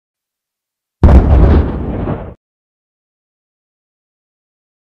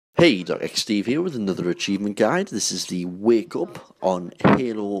Hey, Dr. X Steve here with another achievement guide. This is the Wake Up on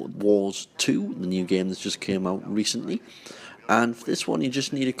Halo Wars 2, the new game that's just came out recently. And for this one, you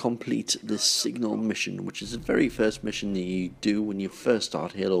just need to complete this Signal mission, which is the very first mission that you do when you first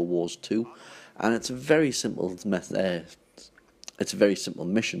start Halo Wars 2. And it's a very simple method. It's a very simple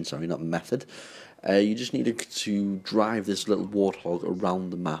mission, sorry, not method. You just need to drive this little warthog around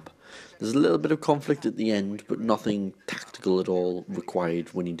the map. There's a little bit of conflict at the end, but nothing tactical at all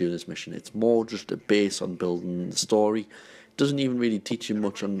required when you do this mission. It's more just a base on building the story. It doesn't even really teach you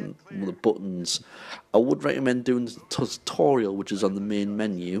much on the buttons. I would recommend doing the tutorial, which is on the main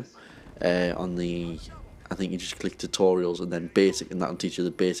menu. I think you just click tutorials and then basic, and that'll teach you the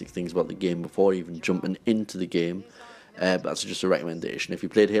basic things about the game before even jumping into the game. But that's just a recommendation. If you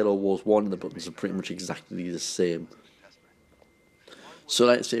played Halo Wars 1, the buttons are pretty much exactly the same. So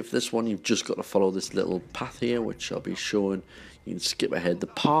let's say for this one, you've just got to follow this little path here, which I'll be showing. You can skip ahead. The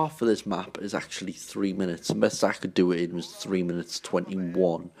path for this map is actually 3 minutes. The best I could do it in was 3 minutes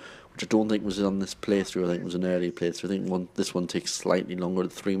 21, which I don't think was on this playthrough. I think it was an early playthrough. I think this one takes slightly longer,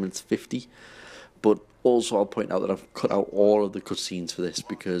 at 3 minutes 50. But also I'll point out that I've cut out all of the cutscenes for this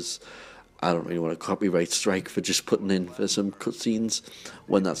because I don't really want a copyright strike for just putting in for some cutscenes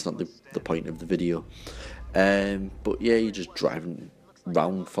when that's not the point of the video. But yeah, you're just driving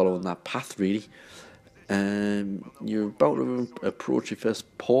round following that path really. You're about to approach your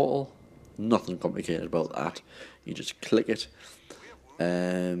first portal. Nothing complicated about that. You just click it.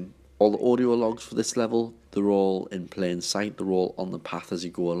 All the audio logs for this level, they're all in plain sight. They're all on the path as you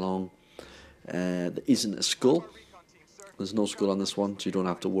go along. There isn't a skull. There's no skull on this one, so you don't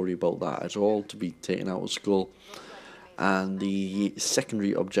have to worry about that at all, to be taken out a skull. And the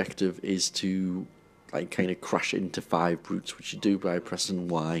secondary objective is to kind of crash into 5 brutes, which you do by pressing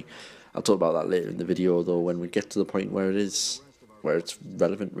Y. I'll talk about that later in the video though, when we get to the point where it's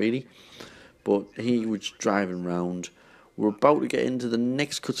relevant really. But here we're just driving around. We're about to get into the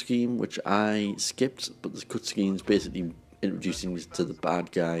next cutscene, which I skipped, but the cutscene's basically introducing us to the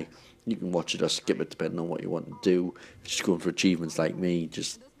bad guy. You can watch it or skip it depending on what you want to do. If you're just going for achievements like me,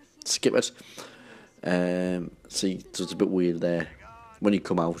 just skip it. See, so it's a bit weird there. When you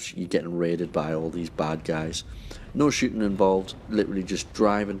come out, you're getting raided by all these bad guys. No shooting involved, literally just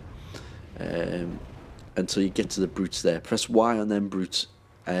driving until you get to the brutes there. Press Y on them brutes.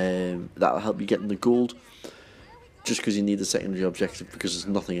 That'll help you get in the gold. Just because you need the secondary objective, because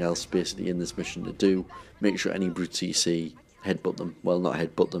there's nothing else basically in this mission to do. Make sure any brutes you see, headbutt them. Well, not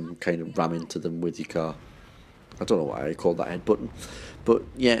headbutt them, kind of ram into them with your car. I don't know why I called that headbutting. But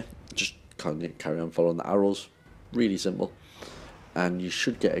yeah, just carry on following the arrows. Really simple. And you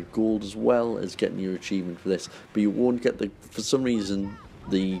should get a gold as well as getting your achievement for this, but you won't get for some reason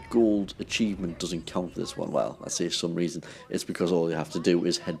the gold achievement doesn't count for this one. Well, I say some reason, it's because all you have to do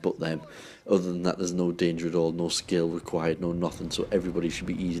is headbutt them. Other than that, there's no danger at all, no skill required, no nothing, so everybody should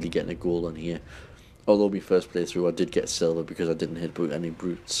be easily getting a gold on here. Although my first playthrough I did get silver because I didn't headbutt any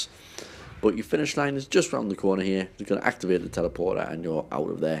brutes. But your finish line is just round the corner here. You're going to activate the teleporter and you're out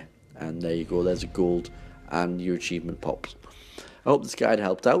of there, and there you go, there's a gold and your achievement pops. I hope this guide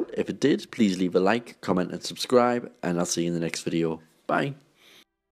helped out. If it did, please leave a like, comment and subscribe, and I'll see you in the next video. Bye.